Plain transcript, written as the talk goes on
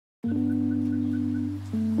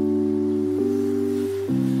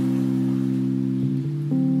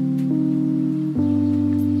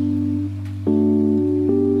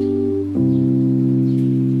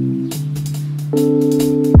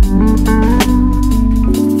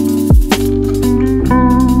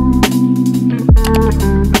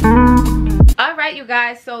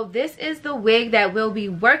guys, so this is the wig that we'll be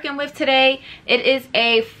working with today. It is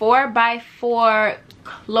a 4x4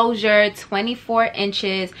 closure, 24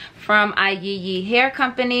 inches from Ayiyi hair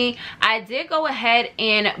company. I did go ahead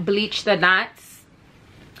and bleach the knots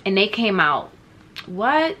and they came out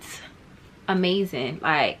what amazing,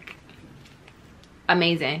 like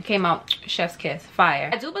amazing. Came out chef's kiss, fire.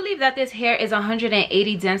 I do believe that this hair is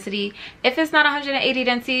 180 density. If it's not 180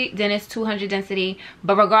 density, then it's 200 density,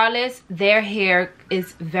 but regardless, their hair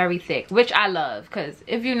is very thick, which I love, because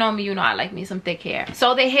if you know me, you know I like me some thick hair.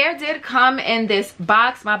 So the hair did come in this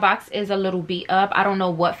box. My box is a little beat up. I don't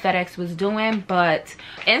know what FedEx was doing, but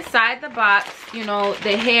inside the box, you know,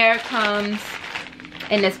 the hair comes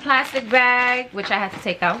in this plastic bag, which I had to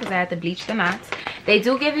take out because I had to bleach the knots. They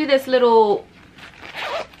do give you this little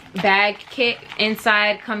bag kit.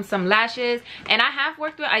 Inside comes some lashes, and I have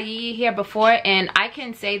worked with Ayiyi here before, and I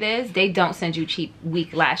can say this, they don't send you cheap,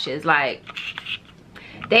 weak lashes. Like,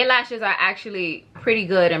 their lashes are actually pretty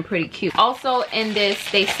good and pretty cute. Also in this,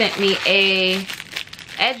 they sent me a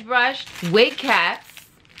edge brush, wig caps,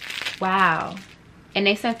 wow, and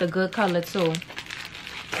they sent the good color too,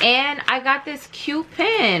 and I got this cute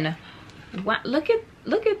pin. What, look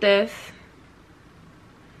at this.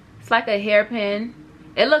 It's like a hairpin.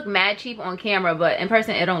 It looked mad cheap on camera, but in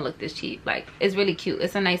person it don't look this cheap. Like, it's really cute.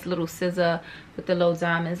 It's a nice little scissor with the little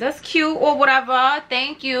diamonds. That's cute, or whatever.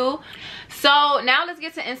 Thank you. So now let's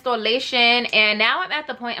get to installation. And now I'm at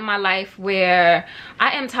the point in my life where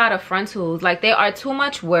I am tired of frontals. Like, they are too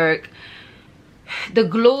much work. The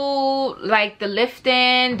glue, like the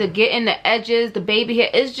lifting, the getting the edges, the baby hair,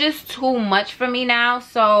 it's just too much for me now.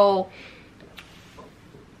 So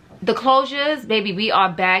the closures, baby, we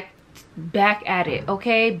are back at it,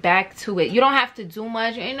 okay? Back to it. You don't have to do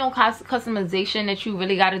much. Ain't no customization that you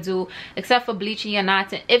really got to do except for bleaching your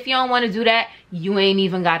knots, and if you don't want to do that, you ain't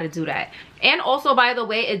even got to do that. And also, by the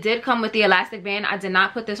way, it did come with the elastic band. I did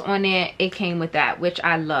not put this on there. It came with that, which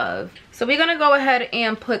I love. So we're gonna go ahead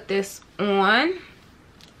and put this on,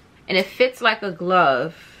 and it fits like a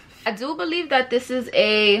glove. I do believe that this is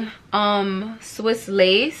a Swiss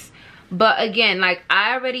lace, but again, like,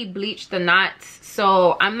 I already bleached the knots,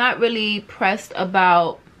 so I'm not really pressed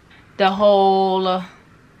about the whole,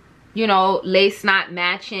 you know, lace knot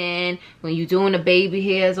matching when you're doing the baby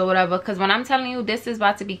hairs or whatever. Because when I'm telling you, this is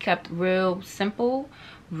about to be kept real simple,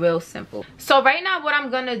 real simple. So right now what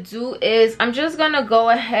I'm gonna do is I'm just gonna go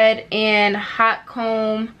ahead and hot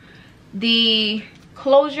comb the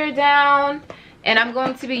closure down, and I'm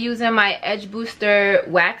going to be using my Edge Booster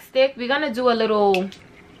wax stick. We're gonna do a little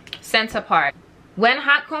center part. When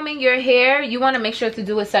hot combing your hair, you want to make sure to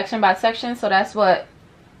do it section by section, so that's what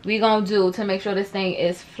we gonna do to make sure this thing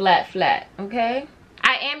is flat, okay?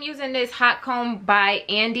 I am using this hot comb by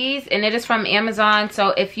Andy's, and it is from Amazon, so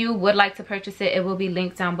if you would like to purchase it, it will be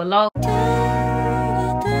linked down below.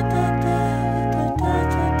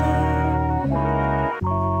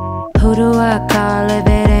 Who do I call if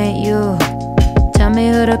it ain't you? Tell me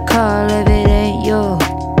who to call if it ain't you.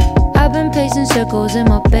 I've been pacing circles in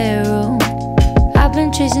my bedroom. I've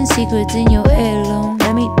been chasing secrets in your heirloom.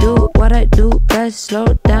 Let me do what I do best. Slow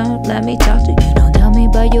down, let me talk to you. Don't tell me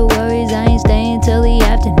about your worries, I ain't staying till the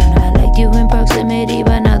afternoon. I liked you in proximity,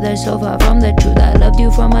 but now they're so far from the truth. I loved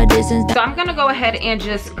you from a distance. So I'm gonna go ahead and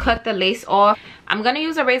just cut the lace off. I'm gonna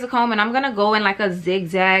use a razor comb, and I'm gonna go in like a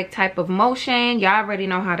zigzag type of motion. Y'all already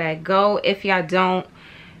know how that go. If y'all don't,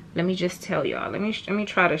 let me just tell y'all. Let me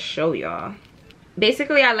try to show y'all.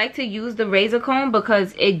 Basically, I like to use the razor comb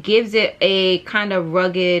because it gives it a kind of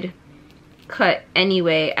rugged cut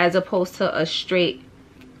anyway, as opposed to a straight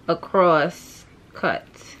across cut.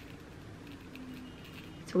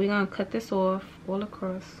 So we're gonna cut this off all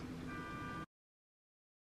across.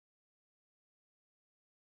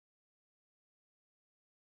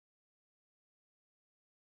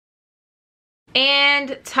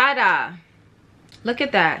 And ta-da! Look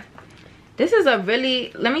at that. This is a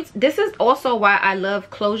really, this is also why I love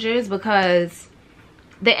closures, because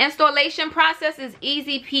the installation process is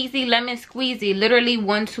easy peasy lemon squeezy, literally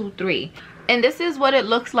 1 2 3. And this is what it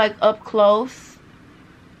looks like up close.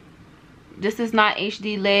 This is not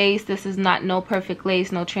HD lace, this is not no perfect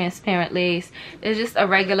lace, no transparent lace. It's just a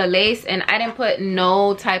regular lace, and I didn't put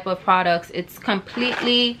no type of products. It's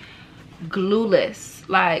completely glueless,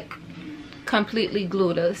 like completely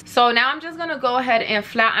glueless. So now I'm just gonna go ahead and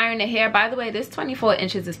flat iron the hair. By the way, this 24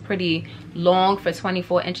 inches is pretty long for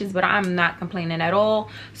 24 inches, but I'm not complaining at all.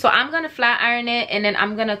 So I'm gonna flat iron it, and then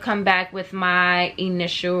I'm gonna come back with my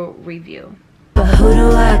initial review. But who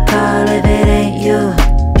do I call if it ain't you?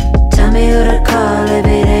 Tell me who to call if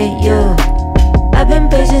it ain't you. I've been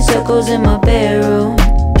pacing circles in my bedroom.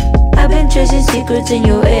 I've been chasing secrets secrets in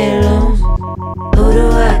your heirlooms. Who do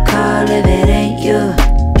I call if it ain't you?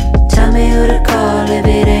 Tell me who to call if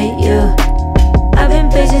it ain't you. I've been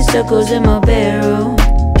pacing circles in my bedroom.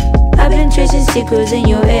 I've been tracing secrets in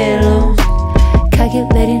your heirlooms.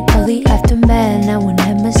 Calculating all the aftermath. Now when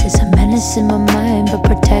nemesis, a menace in my mind, but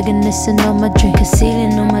protagonist in all my drink,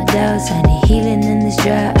 concealing all my doubts. I need healing in this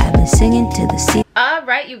drought. I've been singing to the sea. All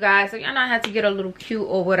right, you guys, so y'all know I had to get a little cute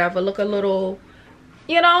or whatever, look a little,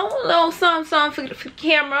 you know, a little something for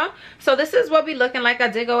camera. So this is what we looking like. I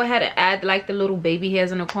did go ahead and add like the little baby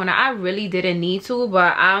hairs in the corner. I really didn't need to,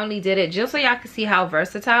 but I only did it just so y'all can see how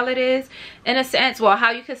versatile it is in a sense. Well,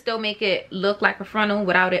 how you can still make it look like a frontal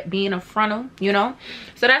without it being a frontal, you know.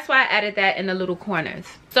 So that's why I added that in the little corners.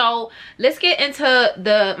 So let's get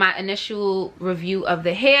into my initial review of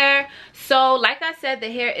the hair. So like I said, the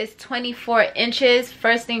hair is 24 inches.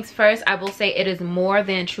 First things first, I will say it is more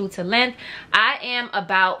than true to length. I am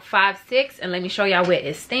about 5'6", and let me show y'all where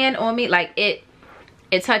it stands on me. Like it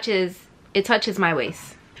touches my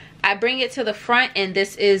waist. I bring it to the front, and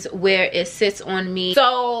this is where it sits on me.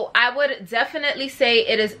 So I would definitely say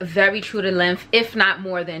it is very true to length, if not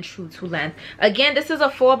more than true to length. Again, this is a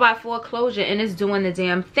 4x4 closure, and it's doing the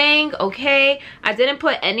damn thing, okay? I didn't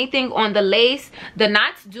put anything on the lace. The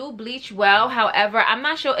knots do bleach well. However, I'm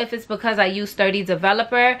not sure if it's because I use Sturdy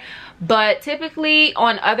Developer, but typically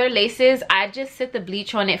on other laces, I just sit the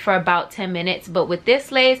bleach on it for about 10 minutes. But with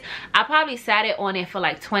this lace, I probably sat it on it for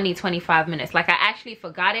like 20-25 minutes. Like I actually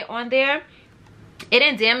forgot it on there. It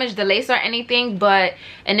didn't damage the lace or anything, but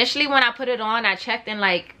initially when I put it on, I checked in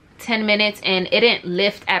like 10 minutes and it didn't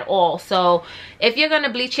lift at all. So if you're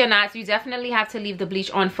gonna bleach your knots, you definitely have to leave the bleach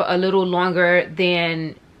on for a little longer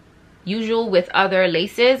than usual with other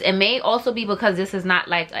laces. It may also be because this is not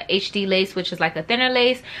like a HD lace, which is like a thinner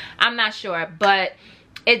lace. I'm not sure, but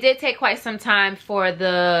it did take quite some time for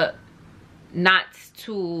the knots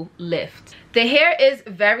to lift. The hair is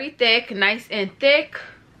very thick, nice and thick,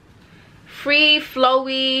 free,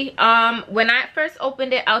 flowy. When I first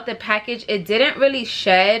opened it out the package, it didn't really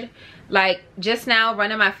shed. Like just now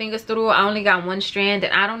running my fingers through, I only got one strand,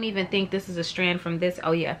 and I don't even think this is a strand from this.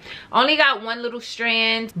 Oh yeah, only got one little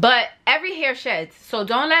strand, but every hair sheds. So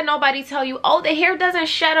don't let nobody tell you, oh, the hair doesn't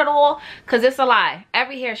shed at all, because it's a lie.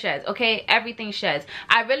 Every hair sheds, okay? Everything sheds.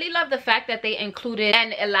 I really love the fact that they included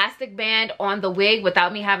an elastic band on the wig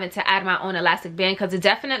without me having to add my own elastic band, because it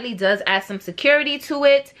definitely does add some security to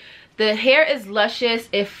it. The hair is luscious.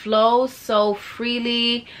 It flows so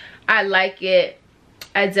freely. I like it.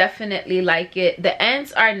 I definitely like it. The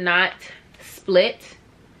ends are not split.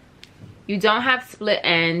 You don't have split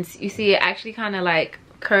ends. You see it actually kind of like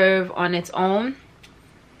curve on its own.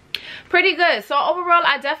 Pretty good. So overall,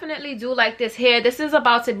 I definitely do like this hair. This is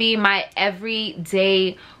about to be my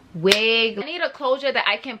everyday wig. I need a closure that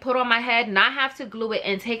I can put on my head, not have to glue it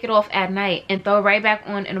and take it off at night and throw it right back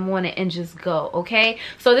on in the morning and just go, okay?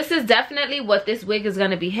 So this is definitely what this wig is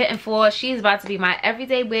going to be hitting for. She's about to be my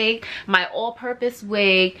everyday wig, my all-purpose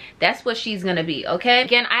wig. That's what she's going to be, okay?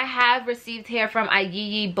 Again, I have received hair from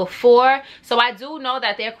Ayiyi before, so I do know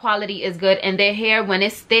that their quality is good, and their hair, when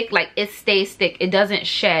it's thick, like it stays thick. It doesn't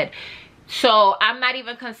shed. So I'm not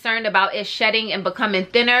even concerned about it shedding and becoming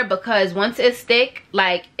thinner, because once it's thick,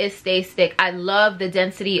 like it stays thick. I love the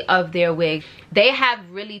density of their wig. They have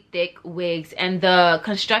really thick wigs, and the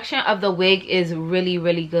construction of the wig is really,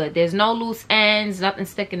 really good. There's no loose ends, nothing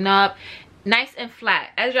sticking up. Nice and flat.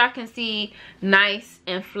 As y'all can see, nice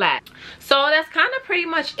and flat. So that's kind of pretty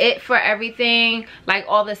much it for everything, like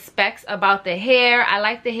all the specs about the hair. I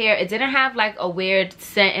like the hair. It didn't have like a weird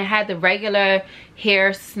scent. It had the regular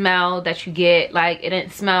hair smell that you get. Like it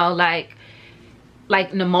didn't smell like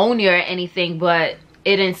pneumonia or anything, but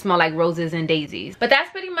it didn't smell like roses and daisies. But that's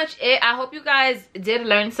pretty much it. I hope you guys did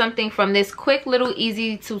learn something from this quick little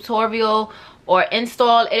easy tutorial or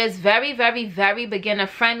install. It is very, very, very beginner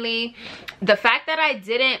friendly. The fact that I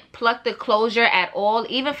didn't pluck the closure at all,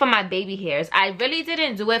 even for my baby hairs, I really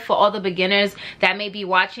didn't do it for all the beginners that may be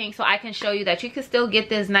watching, so I can show you that you can still get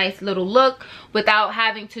this nice little look without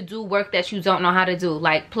having to do work that you don't know how to do,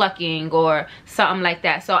 like plucking or something like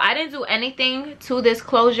that. So I didn't do anything to this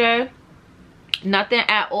closure, nothing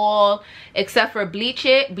at all, except for bleach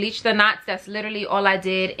the knots. That's literally all I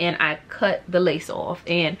did, and I cut the lace off,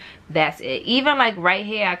 and that's it. Even like right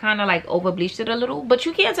here, I kind of like over bleached it a little, but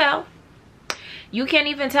you can't tell. You can't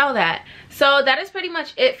even tell that. So that is pretty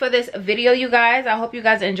much it for this video, you guys. I hope you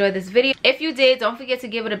guys enjoyed this video. If you did, don't forget to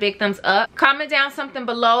give it a big thumbs up. Comment down something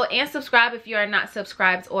below, and subscribe if you are not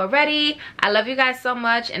subscribed already. I love you guys so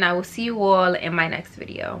much, and I will see you all in my next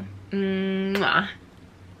video. Mwah.